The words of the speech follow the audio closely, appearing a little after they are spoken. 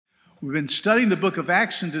We've been studying the book of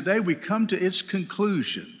Acts, and today we come to its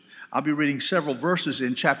conclusion. I'll be reading several verses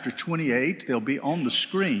in chapter 28. They'll be on the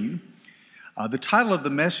screen. The title of the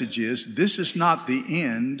message is, "This is not the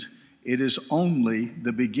end, it is only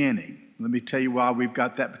the beginning." Let me tell you why we've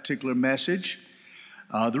got that particular message.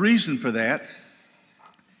 The reason for that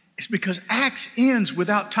is because Acts ends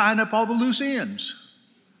without tying up all the loose ends.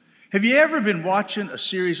 Have you ever been watching a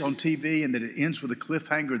series on TV and that it ends with a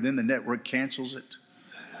cliffhanger and then the network cancels it?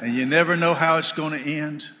 And you never know how it's going to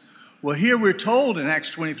end? Well, here we're told in Acts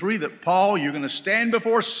 23 that Paul, you're going to stand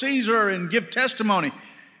before Caesar and give testimony.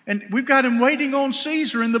 And we've got him waiting on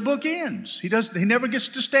Caesar, and the book ends. He never gets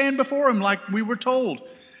to stand before him like we were told.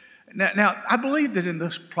 Now, I believe that in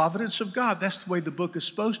the providence of God, that's the way the book is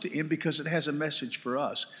supposed to end because it has a message for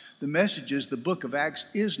us. The message is the book of Acts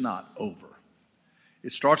is not over.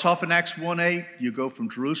 It starts off in Acts 1:8. You go from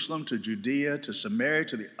Jerusalem to Judea to Samaria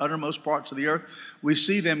to the uttermost parts of the earth. We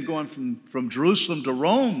see them going from Jerusalem to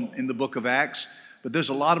Rome in the book of Acts, but there's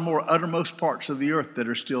a lot of more uttermost parts of the earth that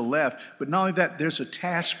are still left. But not only that, there's a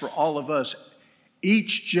task for all of us.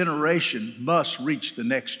 Each generation must reach the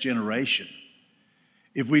next generation.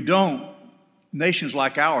 If we don't, nations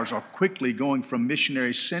like ours are quickly going from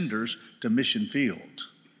missionary senders to mission field.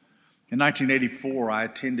 In 1984, I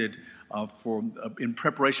attended in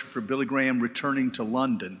preparation for Billy Graham returning to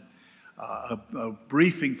London, a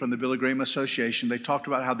briefing from the Billy Graham Association. They talked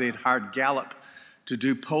about how they had hired Gallup to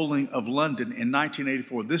do polling of London in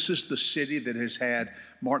 1984. This is the city that has had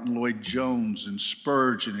Martin Lloyd-Jones and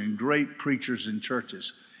Spurgeon and great preachers in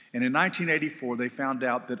churches. And in 1984, they found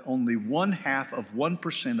out that only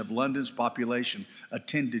 0.5% of London's population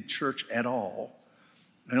attended church at all,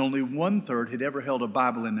 and only 1/3 had ever held a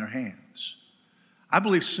Bible in their hands. I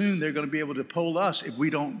believe soon they're going to be able to poll us if we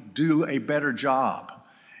don't do a better job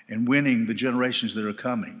in winning the generations that are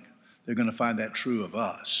coming. They're going to find that true of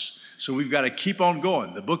us. So we've got to keep on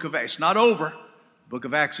going. The book of Acts, it's not over. The book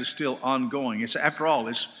of Acts is still ongoing. After all,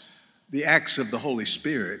 it's the acts of the Holy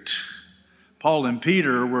Spirit. Paul and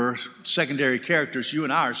Peter were secondary characters. You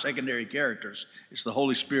and I are secondary characters. It's the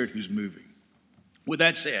Holy Spirit who's moving. With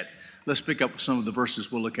that said, let's pick up some of the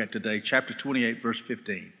verses we'll look at today. Chapter 28, verse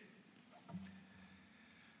 15.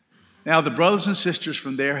 Now the brothers and sisters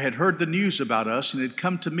from there had heard the news about us and had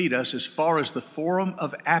come to meet us as far as the Forum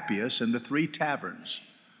of Appius and the 3 taverns.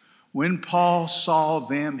 When Paul saw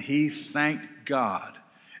them, he thanked God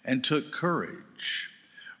and took courage.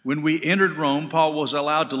 When we entered Rome, Paul was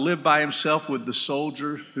allowed to live by himself with the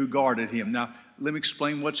soldier who guarded him. Now, let me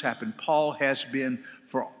explain what's happened. Paul has been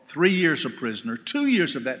for 3 years a prisoner. 2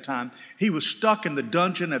 years of that time, he was stuck in the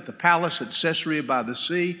dungeon at the palace at Caesarea by the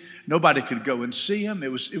sea. Nobody could go and see him.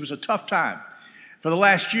 It was a tough time. For the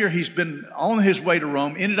last year, he's been on his way to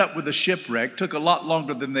Rome, ended up with a shipwreck, took a lot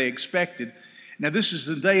longer than they expected. Now, this is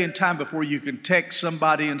the day and time before you can text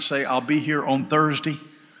somebody and say, "I'll be here on Thursday."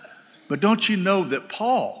 But don't you know that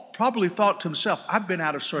Paul probably thought to himself, "I've been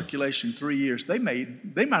out of circulation 3 years. They may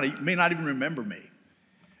not even remember me."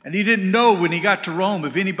 And he didn't know when he got to Rome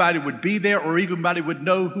if anybody would be there or even anybody would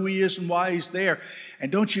know who he is and why he's there.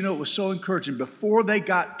 And don't you know, it was so encouraging. Before they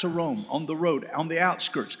got to Rome, on the road, on the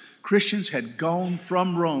outskirts, Christians had gone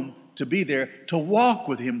from Rome to be there to walk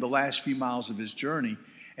with him the last few miles of his journey.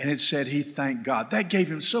 And it said he thanked God. That gave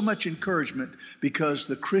him so much encouragement because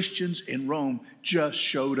the Christians in Rome just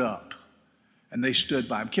showed up. And they stood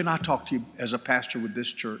by him. Can I talk to you as a pastor with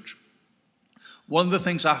this church? One of the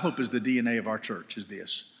things I hope is the DNA of our church is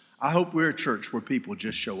this. I hope we're a church where people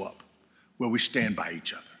just show up, where we stand by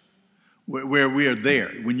each other, where we are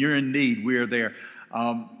there. When you're in need, we are there.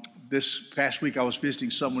 This past week I was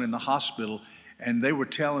visiting someone in the hospital, and they were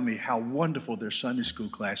telling me how wonderful their Sunday school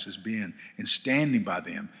class has been and standing by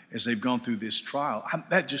them as they've gone through this trial.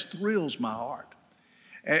 That just thrills my heart.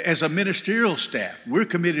 As a ministerial staff, we're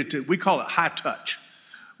committed to, we call it high touch.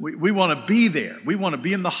 We want to be there. We want to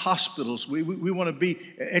be in the hospitals. We want to be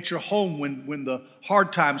at your home when the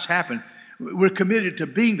hard times happen. We're committed to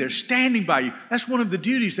being there, standing by you. That's one of the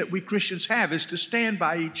duties that we Christians have, is to stand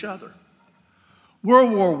by each other.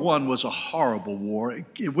 World War I was a horrible war.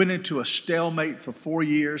 It went into a stalemate for 4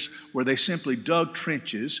 years where they simply dug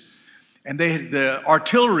trenches, and the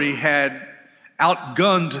artillery had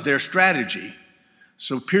outgunned their strategy.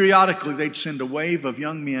 So periodically, they'd send a wave of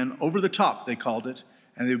young men over the top, they called it,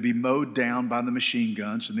 and they would be mowed down by the machine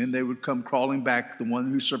guns, and then they would come crawling back, the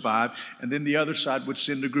one who survived, and then the other side would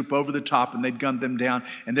send a group over the top, and they'd gun them down,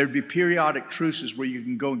 and there'd be periodic truces where you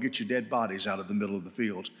can go and get your dead bodies out of the middle of the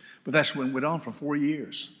field. But that's what went on for 4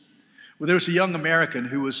 years. Well, there was a young American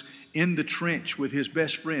who was in the trench with his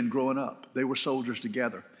best friend growing up. They were soldiers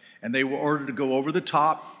together, and they were ordered to go over the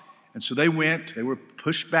top And so they went. They were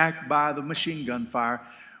pushed back by the machine gun fire.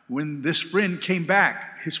 When this friend came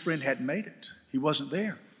back, his friend hadn't made it. He wasn't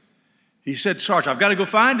there. He said, Sarge, I've got to go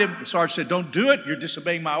find him. The Sarge said, don't do it. You're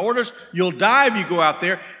disobeying my orders. You'll die if you go out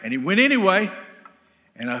there. And he went anyway.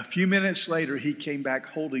 And a few minutes later, he came back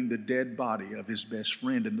holding the dead body of his best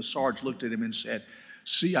friend. And the Sarge looked at him and said,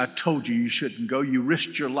 see, I told you shouldn't go. You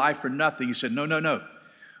risked your life for nothing. He said, no.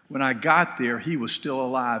 When I got there, he was still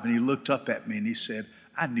alive. And he looked up at me and he said,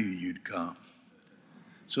 I knew you'd come.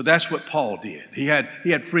 So that's what Paul did. He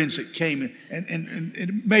had friends that came and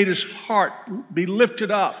it made his heart be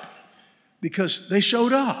lifted up because they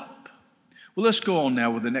showed up. Well, let's go on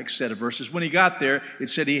now with the next set of verses. When he got there, it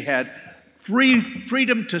said he had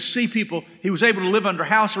freedom to see people. He was able to live under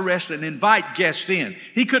house arrest and invite guests in.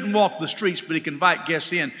 He couldn't walk the streets, but he could invite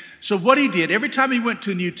guests in. So what he did, every time he went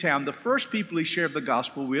to a new town, the first people he shared the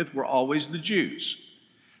gospel with were always the Jews.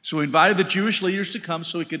 So he invited the Jewish leaders to come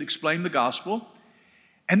so he could explain the gospel.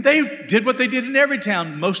 And they did what they did in every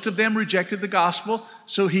town. Most of them rejected the gospel.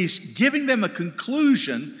 So he's giving them a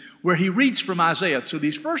conclusion where he reads from Isaiah. So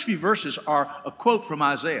these first few verses are a quote from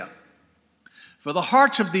Isaiah. For the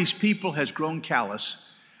hearts of these people has grown callous.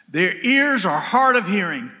 Their ears are hard of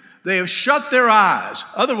hearing. They have shut their eyes.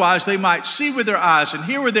 Otherwise they might see with their eyes and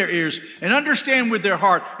hear with their ears and understand with their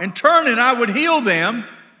heart and turn and I would heal them.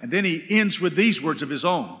 And then he ends with these words of his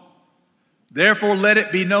own. Therefore, let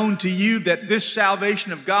it be known to you that this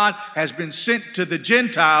salvation of God has been sent to the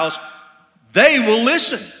Gentiles. They will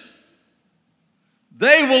listen.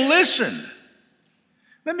 They will listen.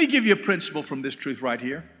 Let me give you a principle from this truth right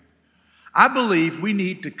here. I believe we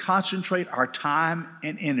need to concentrate our time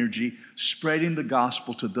and energy spreading the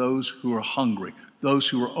gospel to those who are hungry, those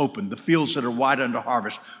who are open, the fields that are wide unto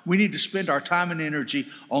harvest. We need to spend our time and energy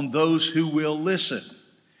on those who will listen.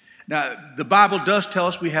 Now, the Bible does tell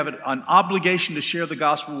us we have an obligation to share the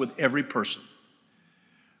gospel with every person.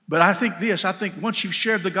 But I think once you've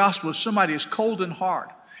shared the gospel with somebody is cold and hard,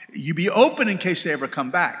 you be open in case they ever come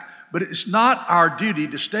back. But it's not our duty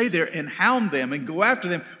to stay there and hound them and go after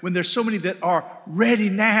them when there's so many that are ready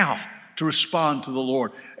now to respond to the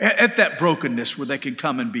Lord at that brokenness where they can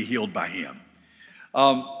come and be healed by Him.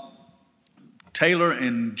 Taylor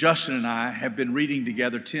and Justin and I have been reading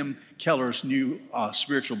together Tim Keller's new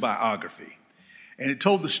spiritual biography. And it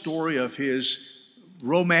told the story of his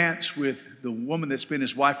romance with the woman that's been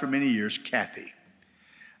his wife for many years, Kathy.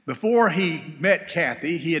 Before he met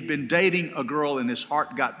Kathy, he had been dating a girl and his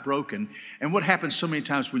heart got broken. And what happens so many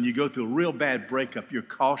times when you go through a real bad breakup, you're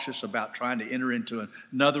cautious about trying to enter into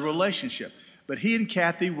another relationship. But he and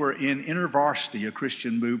Kathy were in InterVarsity, a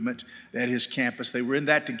Christian movement at his campus. They were in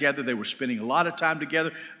that together. They were spending a lot of time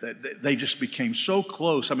together. They just became so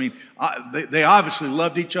close. I mean, they obviously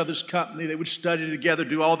loved each other's company. They would study together,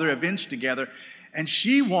 do all their events together. And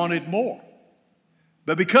she wanted more.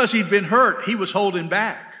 But because he'd been hurt, he was holding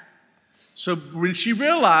back. So when she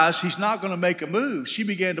realized he's not going to make a move, she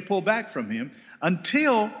began to pull back from him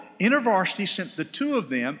until InterVarsity sent the two of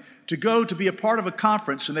them to go to be a part of a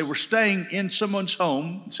conference, and they were staying in someone's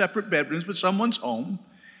home, separate bedrooms, but someone's home.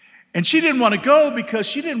 And she didn't want to go because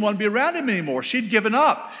she didn't want to be around him anymore. She'd given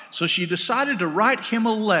up. So she decided to write him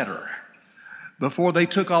a letter before they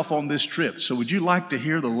took off on this trip. So would you like to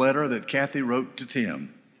hear the letter that Kathy wrote to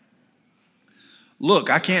Tim? Look,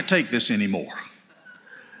 I can't take this anymore.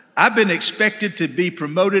 I've been expected to be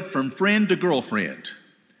promoted from friend to girlfriend.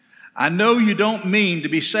 I know you don't mean to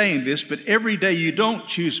be saying this, but every day you don't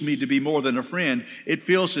choose me to be more than a friend, it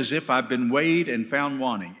feels as if I've been weighed and found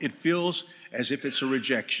wanting. It feels as if it's a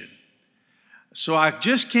rejection. So I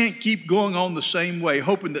just can't keep going on the same way,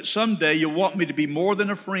 hoping that someday you'll want me to be more than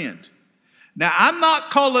a friend. Now, I'm not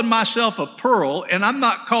calling myself a pearl, and I'm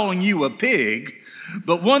not calling you a pig,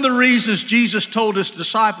 but one of the reasons Jesus told his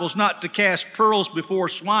disciples not to cast pearls before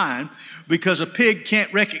swine, because a pig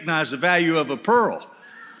can't recognize the value of a pearl.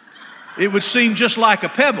 It would seem just like a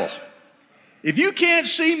pebble. If you can't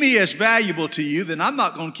see me as valuable to you, then I'm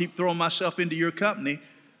not going to keep throwing myself into your company,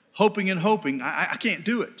 hoping and hoping. I can't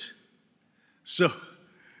do it. So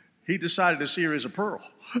he decided to see her as a pearl.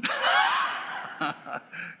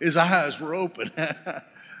 His eyes were open.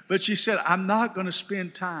 But she said, I'm not going to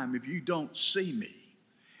spend time if you don't see me.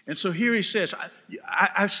 And so here he says,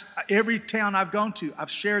 every town I've gone to, I've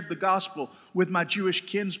shared the gospel with my Jewish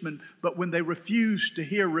kinsmen, but when they refuse to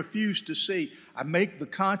hear, refuse to see, I make the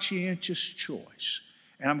conscientious choice,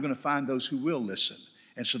 and I'm going to find those who will listen.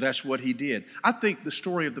 And so that's what he did. I think the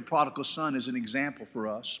story of the prodigal son is an example for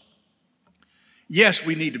us. Yes,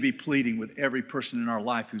 we need to be pleading with every person in our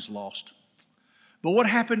life who's lost. But what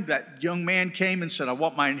happened? That young man came and said, I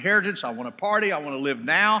want my inheritance, I want to party, I want to live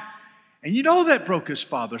now. And you know that broke his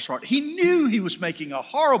father's heart. He knew he was making a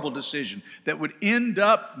horrible decision that would end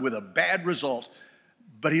up with a bad result.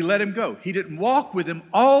 But he let him go. He didn't walk with him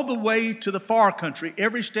all the way to the far country,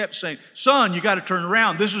 every step saying, son, you got to turn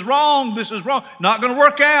around. This is wrong. This is wrong. Not going to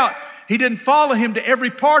work out. He didn't follow him to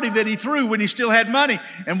every party that he threw when he still had money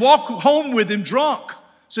and walk home with him drunk,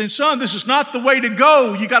 saying, son, this is not the way to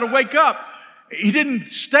go. You got to wake up. He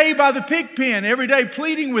didn't stay by the pig pen every day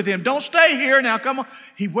pleading with him. Don't stay here now. Come on.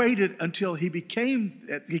 He waited until he came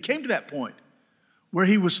to that point where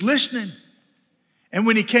he was listening. And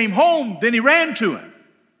when he came home, then he ran to him.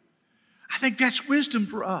 I think that's wisdom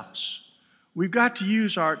for us. We've got to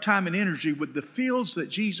use our time and energy with the fields that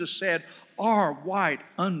Jesus said are white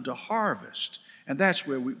unto harvest. And that's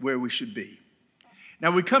where we should be.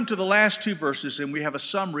 Now we come to the last two verses and we have a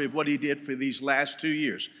summary of what he did for these last 2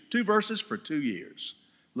 years. 2 verses for 2 years.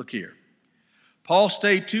 Look here. Paul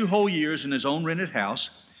stayed 2 whole years in his own rented house,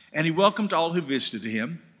 and he welcomed all who visited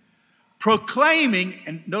him, proclaiming,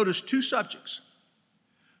 and notice 2 subjects,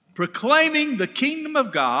 proclaiming the kingdom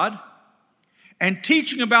of God and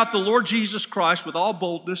teaching about the Lord Jesus Christ with all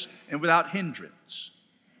boldness and without hindrance.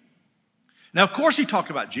 Now, of course, he talked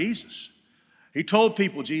about Jesus. He told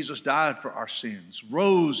people Jesus died for our sins,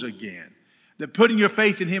 rose again, that putting your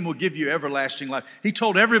faith in him will give you everlasting life. He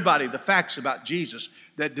told everybody the facts about Jesus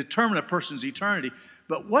that determine a person's eternity.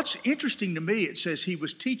 But what's interesting to me, it says he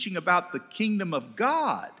was teaching about the kingdom of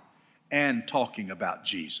God and talking about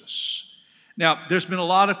Jesus. Now, there's been a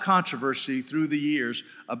lot of controversy through the years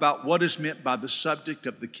about what is meant by the subject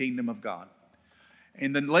of the kingdom of God.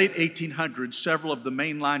 In the late 1800s, several of the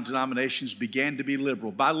mainline denominations began to be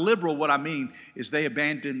liberal. By liberal, what I mean is they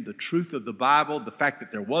abandoned the truth of the Bible, the fact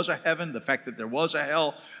that there was a heaven, the fact that there was a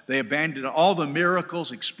hell. They abandoned all the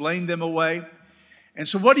miracles, explained them away. And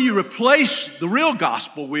so what do you replace the real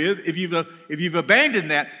gospel with if you've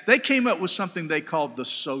abandoned that? They came up with something they called the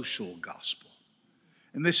social gospel.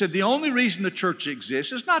 And they said the only reason the church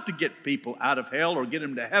exists is not to get people out of hell or get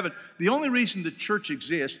them to heaven. The only reason the church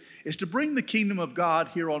exists is to bring the kingdom of God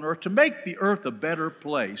here on earth, to make the earth a better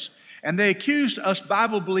place. And they accused us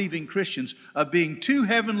Bible-believing Christians of being too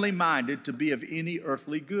heavenly minded to be of any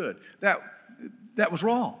earthly good. That was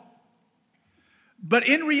wrong. But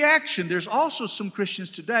in reaction, there's also some Christians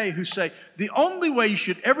today who say the only way you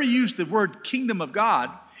should ever use the word kingdom of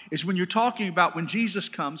God is when you're talking about when Jesus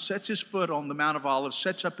comes, sets his foot on the Mount of Olives,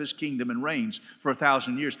 sets up his kingdom and reigns for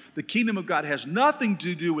 1,000 years. The kingdom of God has nothing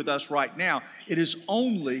to do with us right now. It is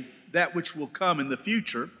only that which will come in the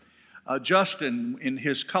future. Justin, in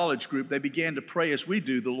his college group, they began to pray as we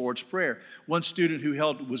do the Lord's Prayer. One student who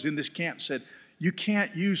was in this camp said, you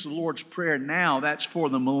can't use the Lord's Prayer now. That's for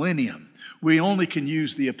the millennium. We only can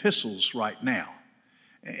use the epistles right now.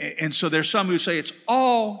 And so there's some who say it's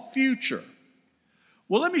all future.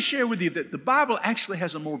 Well, let me share with you that the Bible actually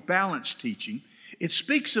has a more balanced teaching. It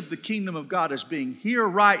speaks of the kingdom of God as being here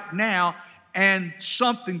right now and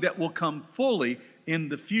something that will come fully in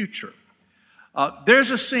the future.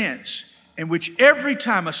 There's a sense in which every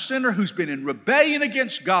time a sinner who's been in rebellion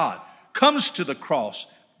against God comes to the cross,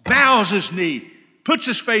 bows his knee, puts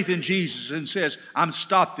his faith in Jesus and says, I'm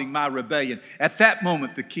stopping my rebellion. At that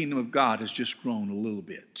moment, the kingdom of God has just grown a little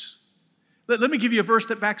bit. Let me give you a verse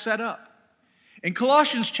that backs that up. In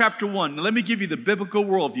Colossians chapter 1, let me give you the biblical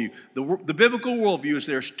worldview. The biblical worldview is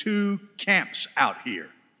there's 2 camps out here.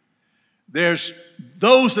 There's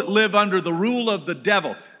those that live under the rule of the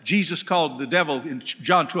devil. Jesus called the devil in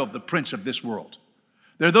John 12 the prince of this world.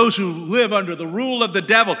 There are those who live under the rule of the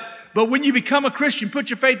devil. But when you become a Christian, put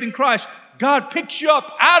your faith in Christ, God picks you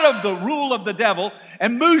up out of the rule of the devil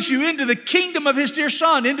and moves you into the kingdom of his dear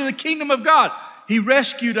Son, into the kingdom of God. He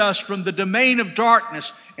rescued us from the domain of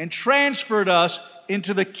darkness and transferred us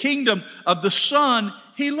into the kingdom of the Son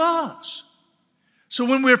he loves. So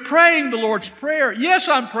when we're praying the Lord's Prayer, yes,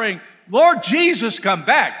 I'm praying, Lord Jesus, come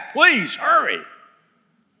back. Please hurry.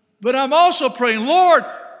 But I'm also praying, Lord,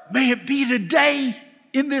 may it be today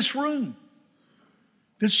in this room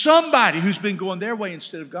that somebody who's been going their way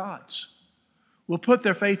instead of God's will put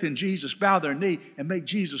their faith in Jesus, bow their knee, and make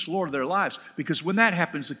Jesus Lord of their lives. Because when that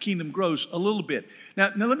happens, the kingdom grows a little bit.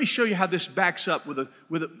 Now let me show you how this backs up I'm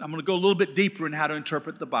going to go a little bit deeper in how to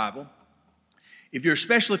interpret the Bible. If you're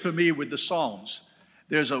especially familiar with the Psalms,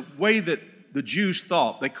 there's a way that the Jews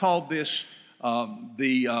thought. They called this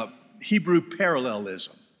the Hebrew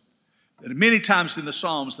parallelism. That many times in the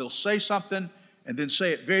Psalms, they'll say something and then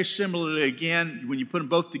say it very similarly again. When you put them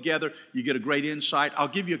both together, you get a great insight. I'll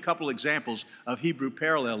give you a couple examples of Hebrew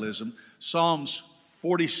parallelism. Psalms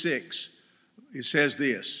 46, it says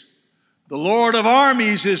this, the Lord of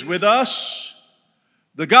armies is with us.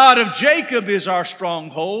 The God of Jacob is our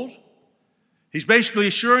stronghold. He's basically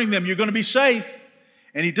assuring them you're going to be safe.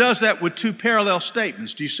 And he does that with two parallel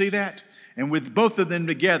statements. Do you see that? And with both of them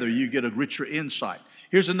together, you get a richer insight.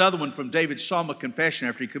 Here's another one from David's psalm of confession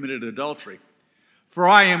after he committed adultery. For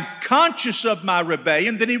I am conscious of my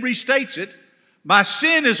rebellion. Then he restates it. My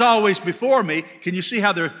sin is always before me. Can you see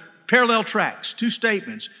how they're parallel tracks? Two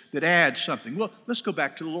statements that add something. Well, let's go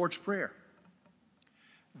back to the Lord's Prayer.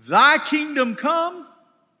 Thy kingdom come.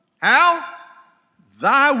 How?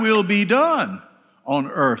 Thy will be done on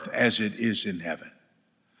earth as it is in heaven.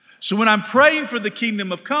 So when I'm praying for the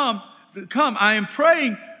kingdom of come, I am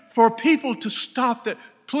praying for people to stop that.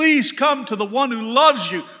 Please come to the one who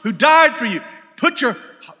loves you, who died for you. Put your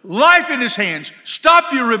life in his hands.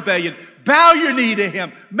 Stop your rebellion. Bow your knee to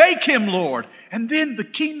him. Make him Lord. And then the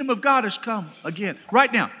kingdom of God has come again.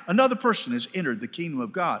 Right now, another person has entered the kingdom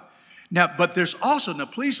of God. Now, but there's also, now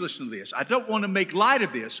please listen to this. I don't want to make light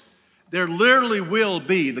of this. There literally will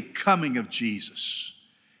be the coming of Jesus.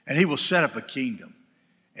 And he will set up a kingdom.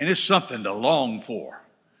 And it's something to long for.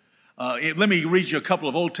 Let me read you a couple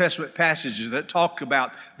of Old Testament passages that talk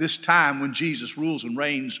about this time when Jesus rules and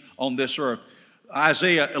reigns on this earth.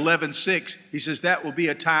 Isaiah 11:6, he says, that will be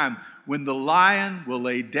a time when the lion will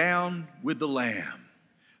lay down with the lamb.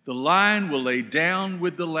 The lion will lay down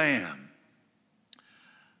with the lamb.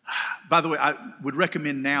 By the way, I would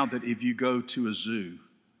recommend now that if you go to a zoo,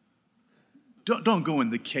 don't go in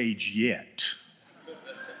the cage yet,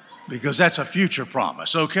 because that's a future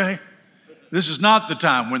promise, okay? This is not the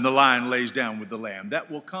time when the lion lays down with the lamb.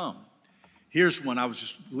 That will come. Here's one. I was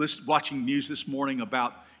just watching news this morning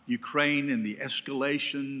about Ukraine and the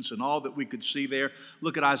escalations and all that we could see there.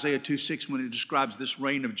 Look at Isaiah 2:6 when it describes this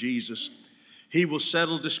reign of Jesus. He will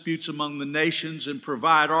settle disputes among the nations and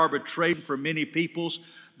provide arbitration for many peoples.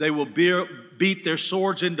 They will beat their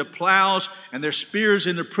swords into plows and their spears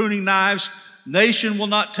into pruning knives. Nation will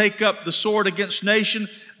not take up the sword against nation.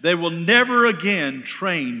 They will never again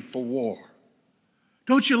train for war.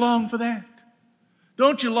 Don't you long for that?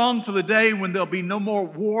 Don't you long for the day when there'll be no more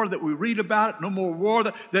war that we read about it, no more war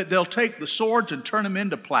that they'll take the swords and turn them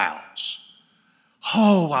into plows?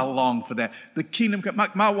 Oh, I long for that. The kingdom,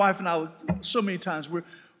 my wife and I, so many times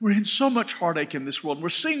we're in so much heartache in this world. We're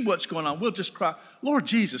seeing what's going on. We'll just cry, Lord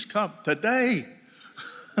Jesus, come today.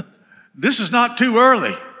 This is not too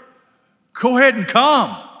early. Go ahead and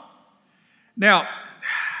come. Now,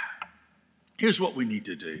 here's what we need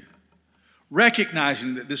to do.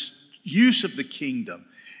 Recognizing that this use of the kingdom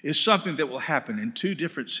is something that will happen in two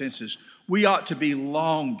different senses. We ought to be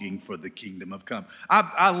longing for the kingdom of come.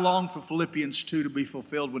 I long for Philippians 2 to be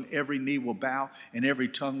fulfilled when every knee will bow and every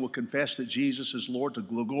tongue will confess that Jesus is Lord to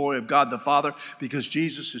the glory of God the Father, because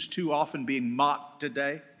Jesus is too often being mocked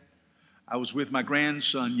today. I was with my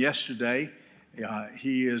grandson yesterday.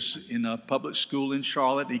 He is in a public school in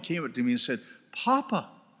Charlotte. And he came up to me and said, Papa,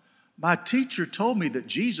 my teacher told me that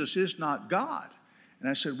Jesus is not God. And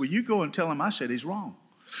I said, well, you go and tell him I said he's wrong.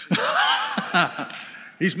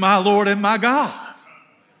 He's my Lord and my God.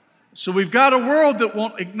 So we've got a world that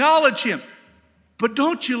won't acknowledge him. But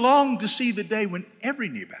don't you long to see the day when every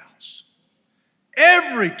knee bows,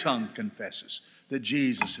 every tongue confesses that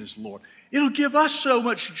Jesus is Lord? It'll give us so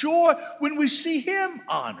much joy when we see him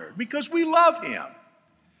honored because we love him.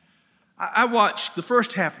 I watched the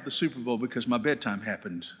first half of the Super Bowl because my bedtime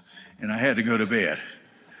happened and I had to go to bed.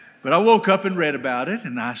 But I woke up and read about it,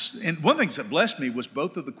 and one thing that blessed me was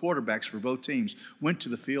both of the quarterbacks for both teams went to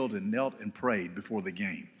the field and knelt and prayed before the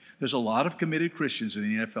game. There's a lot of committed Christians in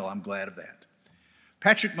the NFL. I'm glad of that.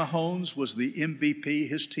 Patrick Mahomes was the MVP.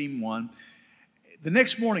 His team won. The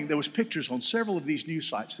next morning, there was pictures on several of these news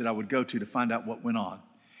sites that I would go to find out what went on.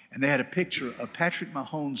 And they had a picture of Patrick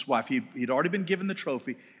Mahomes' wife. He'd already been given the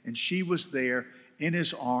trophy, and she was there in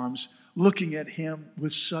his arms, looking at him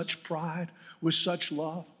with such pride, with such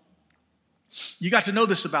love. You got to know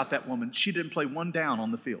this about that woman. She didn't play one down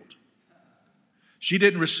on the field. She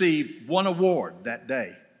didn't receive one award that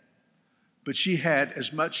day. But she had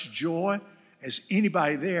as much joy as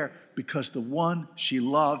anybody there because the one she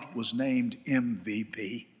loved was named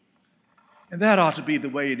MVP. And that ought to be the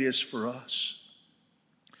way it is for us.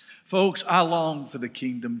 Folks, I long for the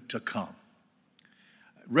kingdom to come.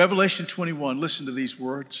 Revelation 21, listen to these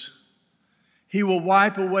words. He will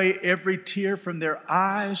wipe away every tear from their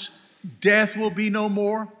eyes. Death will be no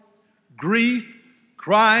more. Grief,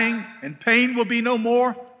 crying, and pain will be no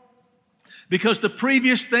more. Because the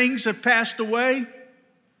previous things have passed away.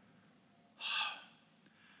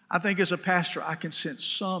 I think as a pastor, I can sense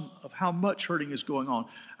some of how much hurting is going on.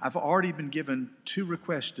 I've already been given 2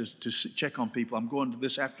 requests to check on people. I'm going to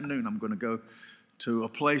this afternoon. I'm going to go to a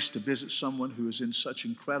place to visit someone who is in such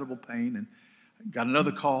incredible pain. And Got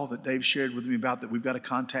another call that Dave shared with me about that we've got to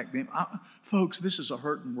contact them. Folks, this is a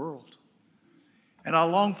hurting world. And I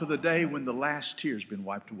long for the day when the last tear's been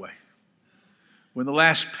wiped away, when the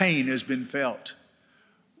last pain has been felt,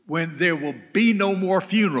 when there will be no more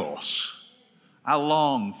funerals. I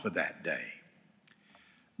long for that day.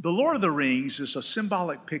 The Lord of the Rings is a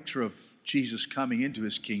symbolic picture of Jesus coming into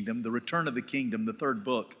his kingdom. The return of the kingdom, the third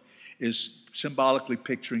book, is symbolically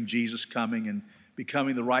picturing Jesus coming and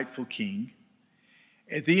becoming the rightful king.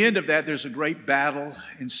 At the end of that, there's a great battle,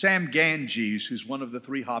 and Sam Ganges, who's one of the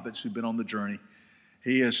three hobbits who've been on the journey,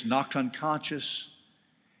 he is knocked unconscious.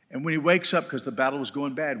 And when he wakes up, because the battle was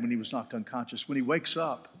going bad when he was knocked unconscious, when he wakes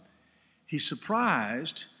up, he's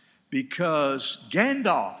surprised because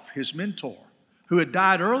Gandalf, his mentor, who had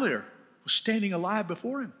died earlier, was standing alive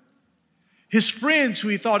before him. His friends, who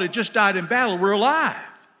he thought had just died in battle, were alive,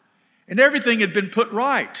 and everything had been put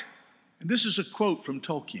right. And this is a quote from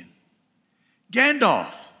Tolkien.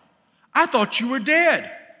 Gandalf, I thought you were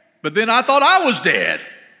dead, but then I thought I was dead.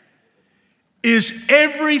 Is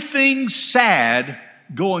everything sad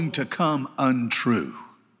going to come untrue?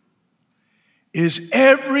 Is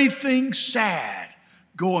everything sad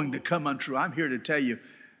going to come untrue? I'm here to tell you,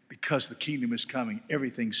 because the kingdom is coming,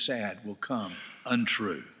 everything sad will come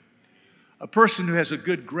untrue. A person who has a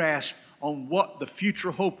good grasp on what the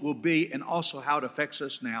future hope will be and also how it affects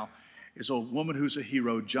us now is a woman who's a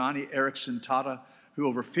hero, Johnny Erickson Tata, who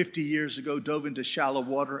over 50 years ago dove into shallow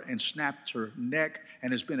water and snapped her neck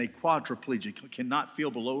and has been a quadriplegic, cannot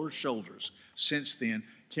feel below her shoulders since then.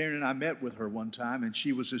 Karen and I met with her one time, and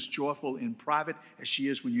she was as joyful in private as she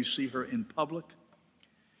is when you see her in public.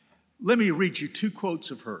 Let me read you two quotes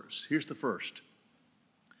of hers. Here's the first.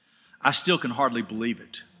 I still can hardly believe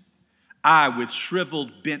it. I, with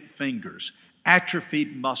shriveled, bent fingers,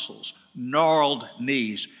 atrophied muscles, gnarled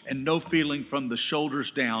knees, and no feeling from the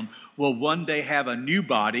shoulders down, will one day have a new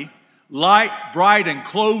body, light, bright, and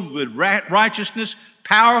clothed with righteousness,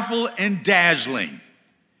 powerful and dazzling.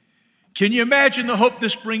 Can you imagine the hope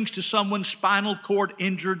this brings to someone spinal cord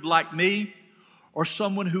injured like me, or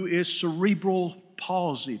someone who is cerebral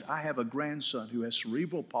palsied? I have a grandson who has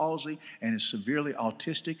cerebral palsy and is severely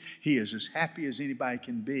autistic. He is as happy as anybody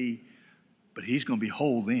can be, but he's going to be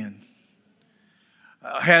whole then.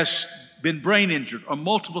 Has been brain injured or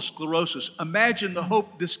multiple sclerosis. Imagine the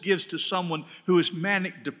hope this gives to someone who is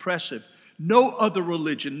manic depressive. No other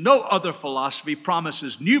religion, no other philosophy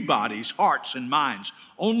promises new bodies, hearts, and minds.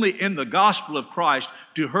 Only in the gospel of Christ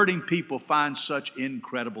do hurting people find such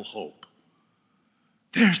incredible hope.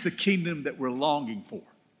 There's the kingdom that we're longing for.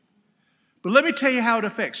 But let me tell you how it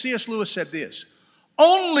affects. C.S. Lewis said this,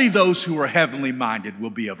 only those who are heavenly minded will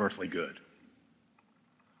be of earthly good.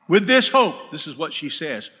 With this hope, this is what she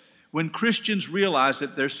says, when Christians realize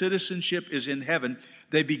that their citizenship is in heaven,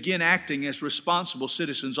 they begin acting as responsible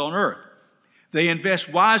citizens on earth. They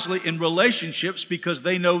invest wisely in relationships because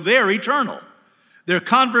they know they're eternal. Their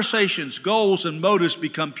conversations, goals, and motives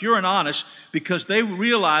become pure and honest because they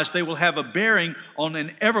realize they will have a bearing on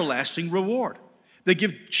an everlasting reward. They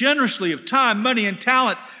give generously of time, money, and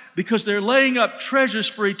talent because they're laying up treasures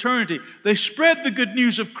for eternity. They spread the good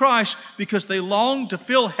news of Christ because they long to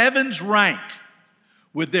fill heaven's rank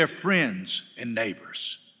with their friends and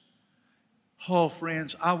neighbors. Oh,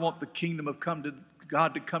 friends, I want the kingdom of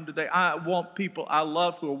God to come today. I want people I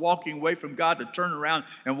love who are walking away from God to turn around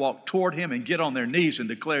and walk toward Him and get on their knees and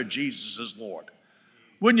declare Jesus as Lord.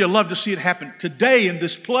 Wouldn't you love to see it happen today in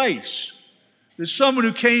this place? That someone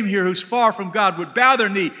who came here who's far from God would bow their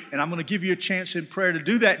knee, and I'm going to give you a chance in prayer to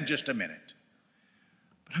do that in just a minute.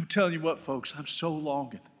 But I'm telling you what, folks, I'm so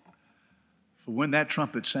longing for when that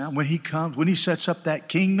trumpet sounds, when He comes, when He sets up that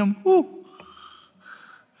kingdom,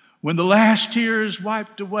 when the last tear is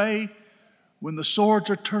wiped away, when the swords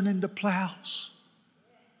are turned into plows.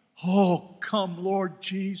 Oh, come, Lord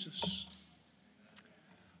Jesus.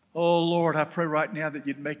 Oh, Lord, I pray right now that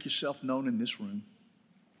you'd make yourself known in this room.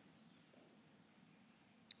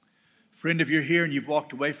 Friend, if you're here and you've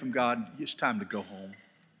walked away from God, it's time to go home.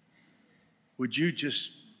 Would you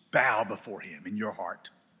just bow before Him in your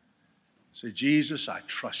heart? Say, Jesus, I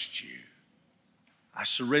trust you. I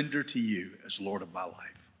surrender to you as Lord of my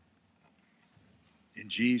life. In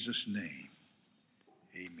Jesus' name,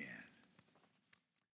 amen.